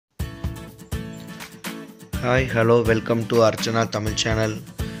Hi, hello, welcome to Archana Tamil channel.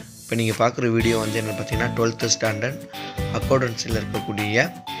 இப்போ நீங்கள் பார்க்குற வீடியோ வந்து என்ன பார்த்தீங்கன்னா 12th ஸ்டாண்டர்ட் அக்கௌண்டன்சியில் இருக்கக்கூடிய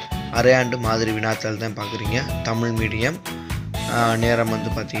அரையாண்டு மாதிரி வினாத்தாள் தான் பார்க்குறீங்க. தமிழ் மீடியம், நேரம் வந்து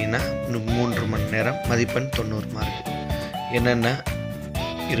பார்த்தீங்கன்னா 3 மணி நேரம், மதிப்பெண் 90 மார்க். என்னென்ன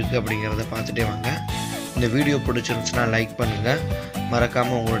இருக்குது அப்படிங்கிறத பார்த்துட்டே வாங்க. இந்த வீடியோ பிடிச்சிருந்துச்சுன்னா லைக் பண்ணுங்கள்,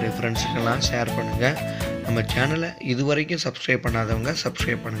 மறக்காமல் உங்களுடைய ஃப்ரெண்ட்ஸுக்கெல்லாம் ஷேர் பண்ணுங்கள். நம்ம சேனலை இது வரைக்கும் சப்ஸ்கிரைப் பண்ணாதவங்க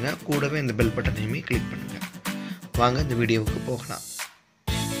சப்ஸ்கிரைப் பண்ணுங்கள், கூடவே இந்த பெல் பட்டனையுமே கிளிக் பண்ணுங்கள். வாங்க இந்த வீடியோவுக்கு போகலாம்.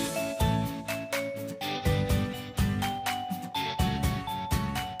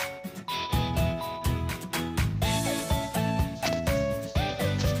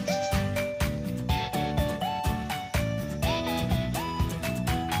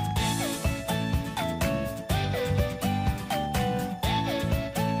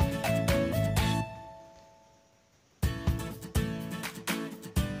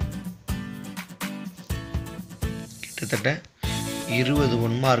 கிட்டத்தட்ட 20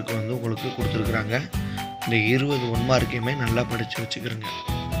 1 மார்க் வந்து உங்களுக்கு கொடுத்துருக்குறாங்க. இந்த 20 1 மார்க்கையுமே நல்லா படித்து வச்சுக்கிறோங்க.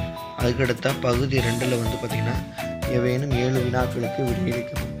 அதுக்கடுத்த பகுதி 2ல் வந்து பார்த்திங்கன்னா ஏவேனும் 7 வினாக்களுக்கு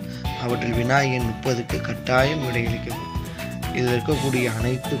விடையளிக்கவும், அவற்றில் வினா எண் 30க்கு கட்டாயம் விடையளிக்கவும். இதில் இருக்கக்கூடிய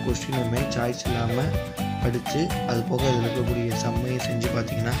அனைத்து கொஸ்டினுமே சாய்ஸ் இல்லாமல் படித்து, அது போக இதில் இருக்கக்கூடிய சம்மையை செஞ்சு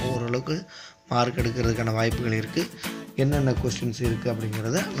பார்த்திங்கன்னா ஓரளவுக்கு மார்க் எடுக்கிறதுக்கான வாய்ப்புகள் இருக்குது. என்னென்ன கொஸ்டின்ஸ் இருக்குது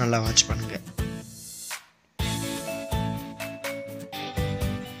அப்படிங்கிறத நல்லா வாட்ச் பண்ணுங்கள்.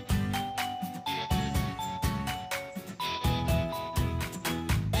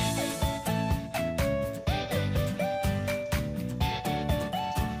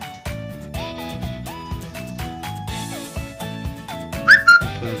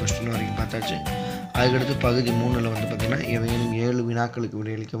 கொஸ்டின் வரைக்கும் பார்த்தாச்சு. அதுக்கடுத்து பகுதி 3ல் வந்து பார்த்திங்கன்னா ஏவேனும் 7 வினாக்களுக்கு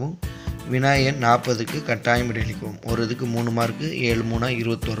விடையளிக்கவும், வினா எண் 40க்கு கட்டாயம் விடையளிக்கவும். ஒரு இதுக்கு 3 மார்க்கு, 7 3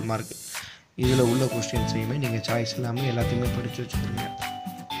 21 மார்க்கு. இதில் உள்ள கொஸ்டின்ஸையுமே நீங்கள் சாய்ஸ் இல்லாமல் எல்லாத்தையுமே படித்து வச்சுக்கிறீங்க.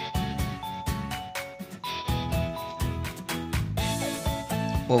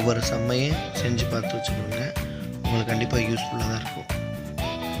 ஒவ்வொரு சம்மையும் செஞ்சு பார்த்து வச்சுக்கோங்க, உங்களுக்கு கண்டிப்பாக யூஸ்ஃபுல்லாக தான் இருக்கும்.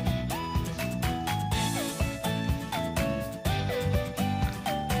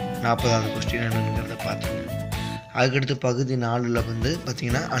 நாற்பதாவது கொஸ்டின் என்னங்கிறத பார்த்துங்க. அதுக்கடுத்து பகுதி 4ல் வந்து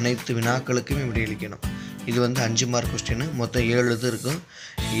பார்த்திங்கன்னா அனைத்து வினாக்களுக்குமே விடையளிக்கணும். இது வந்து 5 மார்க் கொஸ்டின், மொத்தம் 7 இது இருக்கும்.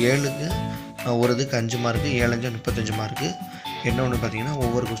 7க்கு ஒரு இதுக்கு 5 மார்க்கு, 7 5 35 மார்க்கு. என்ன ஒன்று பார்த்திங்கன்னா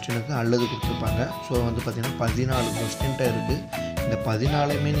ஒவ்வொரு கொஸ்டினுக்கு அல்லது கொடுத்துருப்பாங்க. ஸோ வந்து பார்த்திங்கன்னா 14 கொஸ்டின்ட்ட இருக்குது. இந்த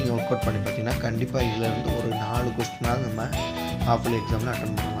 14ஐயுமே நீங்கள் ஒர்க் அவுட் பண்ணி பார்த்தீங்கன்னா கண்டிப்பாக இதிலேருந்து ஒரு 4 கொஸ்டினாக நம்ம ஹாஃப்லி எக்ஸாமில்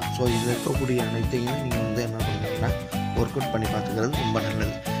அட்டன் பண்ணலாம். ஸோ இதில் இருக்கக்கூடிய அனைத்தையுமே நீங்கள் வந்து என்ன பண்ணுறீங்கன்னா ஒர்க் அவுட் பண்ணி பார்த்துக்கிறது ரொம்ப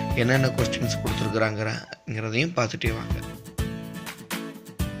நல்லது. என்னென்ன கொஸ்டின்ஸ் கொடுத்துருக்குறாங்கிறதையும் பார்த்துட்டே வாங்க.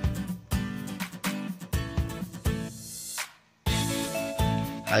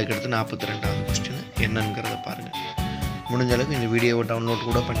 அதுக்கடுத்து 42வது கொஸ்டின் என்னங்கிறத பாருங்கள். முடிஞ்ச அளவுக்கு இந்த வீடியோவை டவுன்லோட்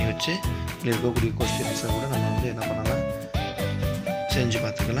கூட பண்ணி வச்சு இதில் இருக்கக்கூடிய கொஸ்டின்ஸை கூட நம்ம வந்து என்ன பண்ணலாம், செஞ்சு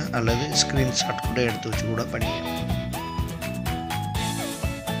பார்த்துக்கலாம், அல்லது ஸ்க்ரீன்ஷாட் கூட எடுத்து வச்சு கூட படிக்கலாம்.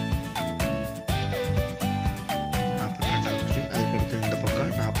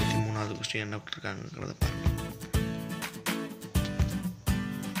 என்ன விட்டுருக்காங்கிறத பாருங்கள்.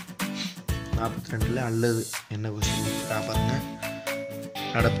 42ல் அல்லது என்ன கொஸ்டின் பாருங்க.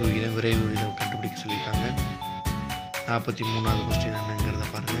 நடப்பு விகிதம், விரைவு விகிதம் கண்டுபிடிக்க சொல்லியிருக்காங்க. 43வது கொஸ்டின் என்னங்கிறத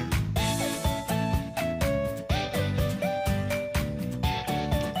பாருங்கள்.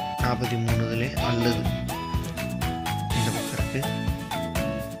 43லே அல்லது இந்த பக்கம் இருக்குது.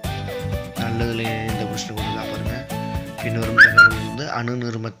 அல்லதுல இந்த கொஸ்டின் கொடுத்தா பாருங்கள். பின்வரும் தகவல் வந்து அணு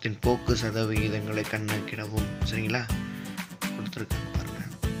நிறுமத்தின் போக்கு சதவிகிதங்களை கணக்கிடவும். சரிங்களா, கொடுத்துருக்காங்க பாருங்கள்.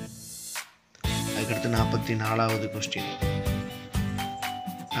 அதுக்கடுத்து 44வது கொஸ்டின்.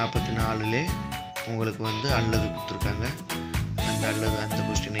 44லே உங்களுக்கு வந்து அல்லது கொடுத்துருக்காங்க. அந்த அல்லது அந்த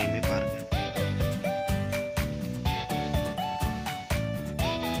கொஸ்டினையுமே பாருங்கள்.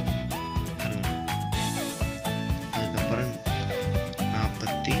 அதுக்கப்புறம்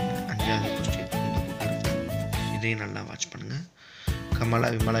 45வது கொஸ்டின் இதையும் நல்லா வாட்ச் பண்ணுங்கள். கமலா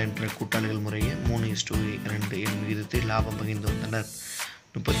விமலா என்ற கூட்டாளிகள் முறையே 3:2 என்னும் விகிதத்தில் லாபம் பகிர்ந்து வந்தனர்.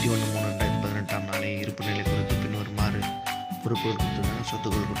 31/3/2018 நாளைய இருப்பு நிலை குறித்து பின்வருமாறு பொறுப்புகள் கொடுத்துருக்காங்க,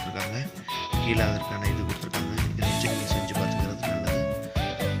 சொத்துக்கள் கொடுத்துருக்காங்க, கீழே அதற்கான இது கொடுத்துருக்காங்க. இதை வச்சு நீங்கள் செஞ்சு பார்த்துக்கிறது நல்லது.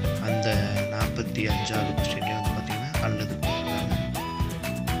 அந்த 45வது கொஸ்டின்லேயே வந்து பார்த்திங்கன்னா அல்லது கொடுத்துருக்காங்க.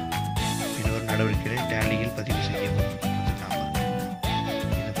 பின்வரும் நடவடிக்கைகளை டேலியில் பதிவு செய்யவும் கொடுத்துருக்காங்க.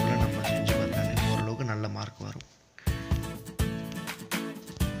 இதை ஃபுல்லாக நம்ம செஞ்சு பார்த்தாலே ஓரளவுக்கு நல்ல மார்க் வரும்.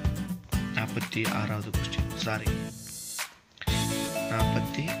 46வது கொஸ்டின்,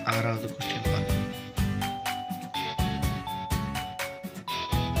 46வது கொஸ்டின் பாருங்கள்.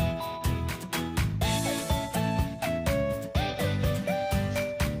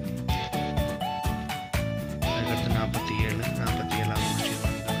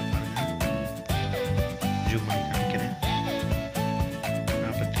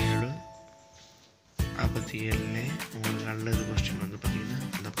 47 உங்களுக்கு நல்லது கொஸ்டின் வந்து பார்த்தீங்கன்னா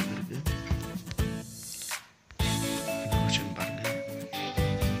அந்த பக்கம் இருக்குது. இந்த கொஸ்டின் பாருங்கள்.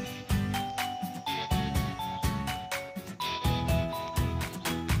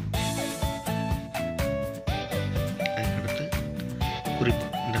 அதுக்கடுத்து குறிப்பு.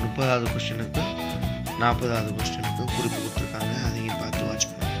 இந்த 30வது கொஸ்டினுக்கு 40வது கொஸ்டினுக்கு குறிப்பு கொடுத்துருக்காங்க. அதையும் பார்த்து வாட்ச்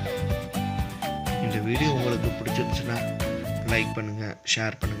பண்ணுங்கள். இந்த வீடியோ உங்களுக்கு பிடிச்சிருந்துச்சுன்னா லைக் பண்ணுங்கள்,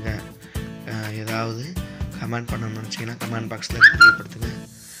 ஷேர் பண்ணுங்கள். ஏதாவது கமெண்ட் பண்ணணும்னு நினச்சிங்கன்னா கமெண்ட் பாக்ஸில் தெரியப்படுத்துங்க.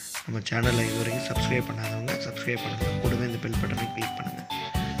 நம்ம சேனலை இதுவரைக்கும் சப்ஸ்கிரைப் பண்ணாதவங்க சப்ஸ்கிரைப் பண்ணுங்கள். கூடவே இந்த பெல் பட்டனை கிளிக் பண்ணுங்கள்.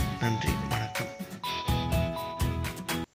 நன்றி.